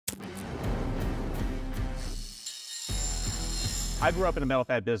I grew up in the metal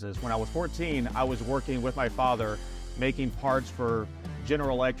fab business. When I was 14, I was working with my father making parts for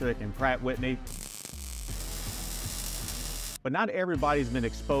General Electric and Pratt Whitney. But not everybody's been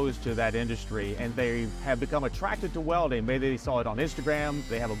exposed to that industry, and they have become attracted to welding. Maybe they saw it on Instagram,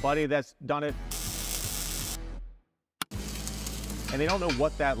 they have a buddy that's done it, and they don't know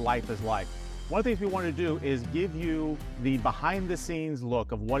what that life is like. One of the things we want to do is give you the behind-the-scenes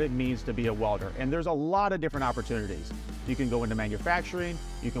look of what it means to be a welder. And there's a lot of different opportunities. You can go into manufacturing,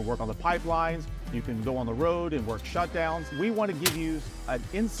 you can work on the pipelines, you can go on the road and work shutdowns. We want to give you an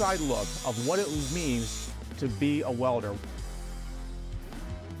inside look of what it means to be a welder.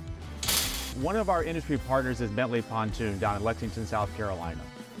 One of our industry partners is Bentley Pontoon down in Lexington, South Carolina.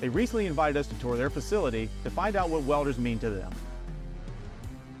 They recently invited us to tour their facility to find out what welders mean to them.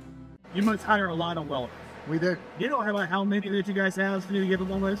 You must hire a lot of welders. We do. You know about how many that you guys have to give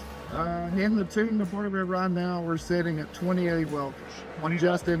them on this? In the tune department right now, we're sitting at 28 welders.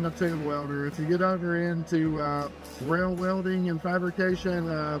 Just in the tune welder. If you get over into rail welding and fabrication,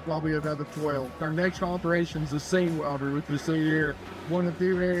 probably another 12. Our next operation is a seam welder, which you see here. One of the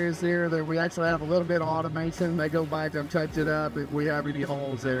few areas here that we actually have a little bit of automation. They go back and touch it up if we have any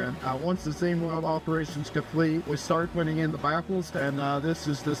holes there. Once the seam weld operation is complete, we start putting in the baffles, and this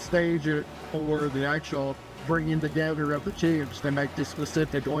is the stage for the actual bringing together of the tubes to make the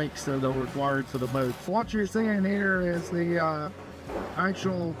specific links that are required for the boat. What you're seeing here is the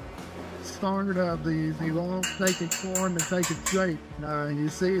actual start of the log taking form and taking shape. You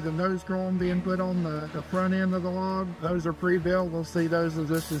see the nose chrome being put on the front end of the log. Those are pre-built. We'll see those in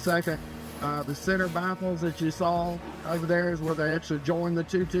just a second. The center baffles that you saw over there is where they actually join the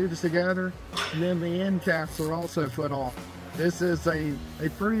two tubes together. And then the end caps are also put on. This is a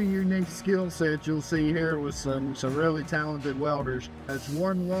pretty unique skill set you'll see here with some really talented welders. It's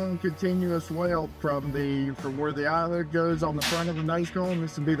one long continuous weld from where the eyelet goes on the front of the nose cone.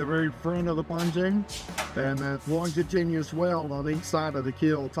 This would be the very front of the pontoon. And that's one continuous weld on each side of the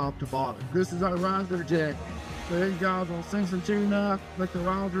keel, top to bottom. This is our riser jack. So these guys will cinch the tune up, put the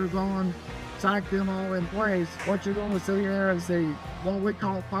risers on, tack them all in place. What you're going to see here is what we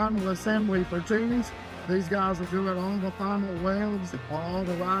call final assembly for tunes. These guys are doing all the final welds, all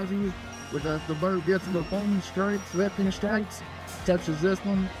the risers. With the boat gets the foam straights, lifting straights, touches this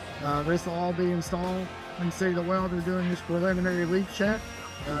one. This will all be installed. You can see the welder doing this preliminary leak check.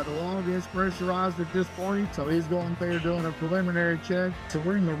 The log is pressurized at this point, so he's going there doing a preliminary check. So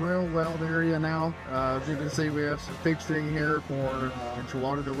we're in the rail weld area now. As you can see, we have some fixturing here for a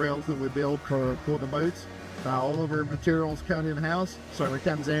lot of the rails that we build for the boats. All of our materials cut in-house, so it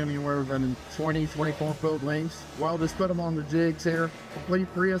comes in anywhere from 20, 24-foot lengths. We'll just put them on the jigs here,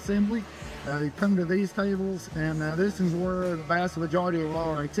 complete pre-assembly. You come to these tables, and this is where the vast majority of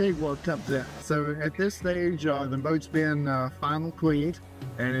our TIG work comes in. So at this stage, the boat's been final cleaned,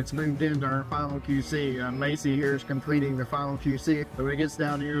 and it's moved into our final QC. Macy here is completing the final QC. So when it gets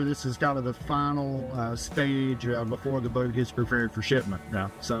down here, this is kind of the final stage before the boat gets prepared for shipment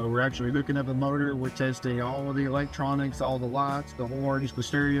now. So we're actually looking at the motor. We're testing all of the electronics, all the lights, the horns, the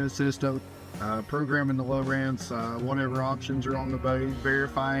stereo system, programming the low ramps, whatever options are on the boat,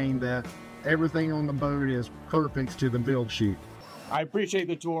 verifying that everything on the boat is perfect to the build sheet. I appreciate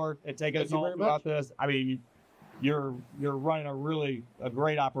the tour and taking us all about this. I mean, you're running a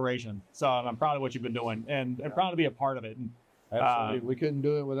great operation, so I'm proud of what you've been doing, and proud to be a part of it. Absolutely, we couldn't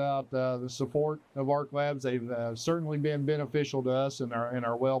do it without the support of Arclabs. They've certainly been beneficial to us in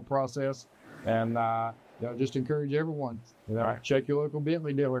our weld process, and just encourage everyone. Check your local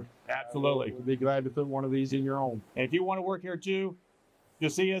Bentley dealer. Absolutely, we'd be glad to put one of these in your home. And if you want to work here too, you'll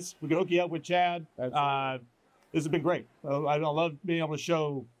see us. We can hook you up with Chad. This has been great. I love being able to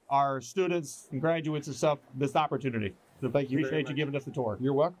show our students and graduates and stuff this opportunity. So thank you. Appreciate you giving us the tour.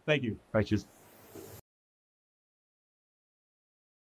 You're welcome. Thank you. Thank you.